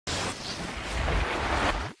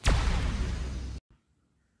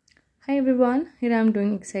Hi everyone, here I am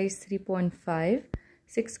doing exercise 3.5,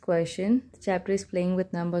 6th question. The chapter is playing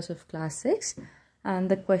with numbers of class 6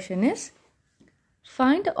 and the question is,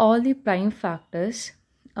 find all the prime factors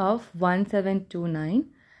of 1729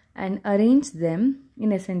 and arrange them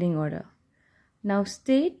in ascending order. Now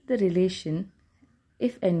state the relation,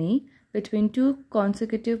 if any, between two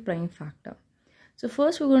consecutive prime factor. So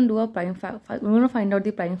first we're going to do a we're going to find out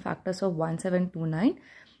the prime factors of 1729.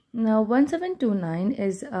 Now 1729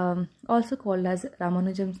 is also called as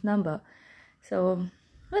Ramanujan's number. So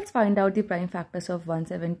let's find out the prime factors of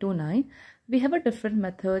 1729. We have a different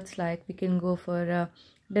methods, like we can go for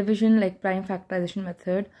division like prime factorization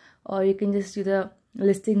method, or you can just do the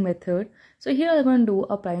listing method. So here I'm going to do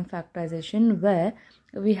a prime factorization where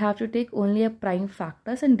we have to take only a prime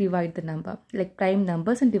factors and divide the number, like prime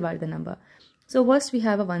numbers and divide the number. So first we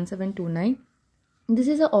have a 1729. This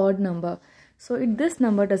is an odd number. So this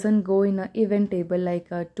number doesn't go in an even table like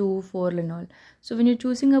 2, 4 and all. So when you're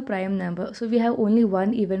choosing a prime number, so we have only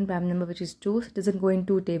one even prime number, which is 2. So it doesn't go in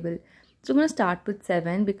 2 table. So I'm going to start with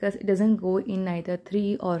 7 because it doesn't go in either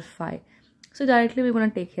 3 or 5. So directly we're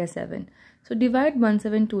going to take here 7. So divide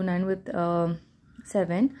 1729 with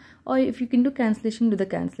 7, or if you can do cancellation, do the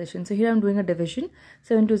cancellation. So here I'm doing a division.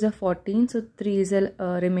 7 2 is a 14. So 3 is a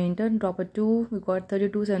remainder. Drop a 2. We got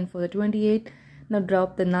 32. 7 4 is 28. Now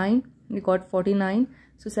drop the 9. We got 49.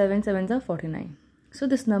 So 7 7s are 49. So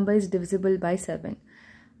this number is divisible by 7.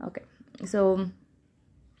 Okay. So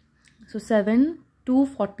 7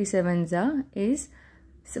 247s is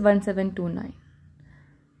 1729.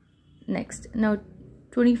 Next, now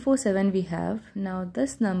 24/7 we have. Now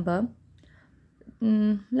this number,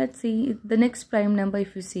 let's see the next prime number.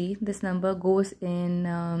 If you see, this number goes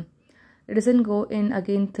in it doesn't go in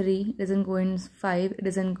again 3, it doesn't go in 5, it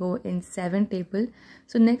doesn't go in 7 table.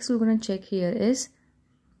 So next we're going to check here is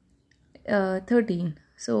 13.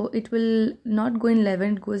 So it will not go in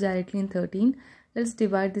 11, it goes directly in 13. Let's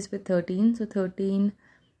divide this with 13. So 13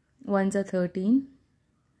 ones are 13.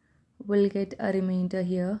 We'll get a remainder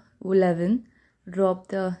here 11. Drop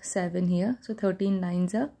the 7 here. So 13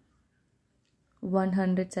 nines are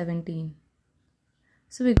 117.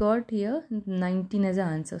 So we got here 19 as an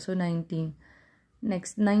answer. So 19.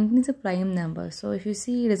 Next, 19 is a prime number. So if you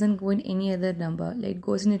see, it doesn't go in any other number. Like it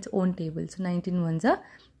goes in its own table. So 19 ones are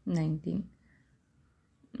 19.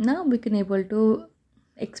 Now we can able to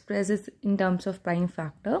express this in terms of prime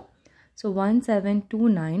factor. So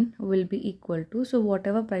 1729 will be equal to, so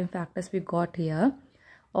whatever prime factors we got here,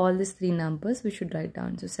 all these 3 numbers we should write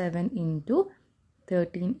down. So 7 into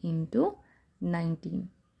 13 into 19.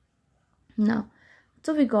 Now,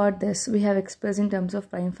 so we got this. We have expressed in terms of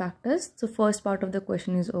prime factors. So first part of the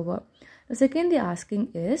question is over. The second they're asking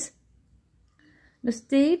is to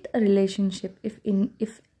state a relationship. If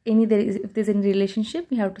there's any relationship,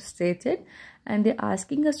 we have to state it. And they're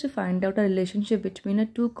asking us to find out a relationship between a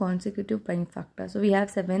 2 consecutive prime factors. So we have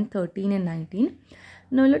 7, 13 and 19.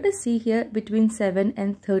 Now let us see here between 7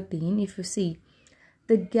 and 13. If you see,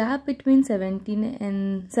 the gap between 7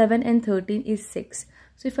 and 13 is 6.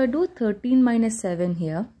 So if I do 13 minus 7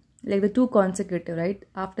 here, like the 2 consecutive, right?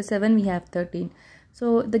 After 7 we have 13.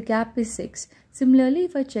 So the gap is 6. Similarly,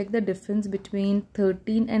 if I check the difference between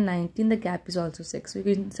 13 and 19, the gap is also 6. So you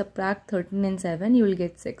can subtract 13 and 7, you will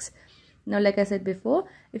get 6. Now like I said before,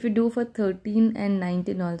 if you do for 13 and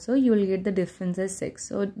 19 also, you will get the difference as 6.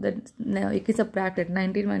 So that now you can subtract it.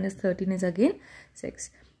 19 minus 13 is again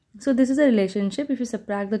 6. So this is a relationship. If you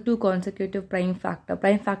subtract the 2 consecutive prime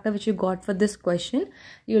factor which you got for this question,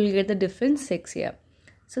 you will get the difference 6 here.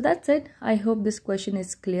 So that's it. I hope this question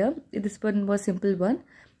is clear. This one was simple one.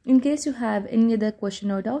 In case you have any other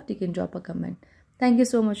question or doubt, you can drop a comment. Thank you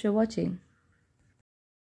so much for watching.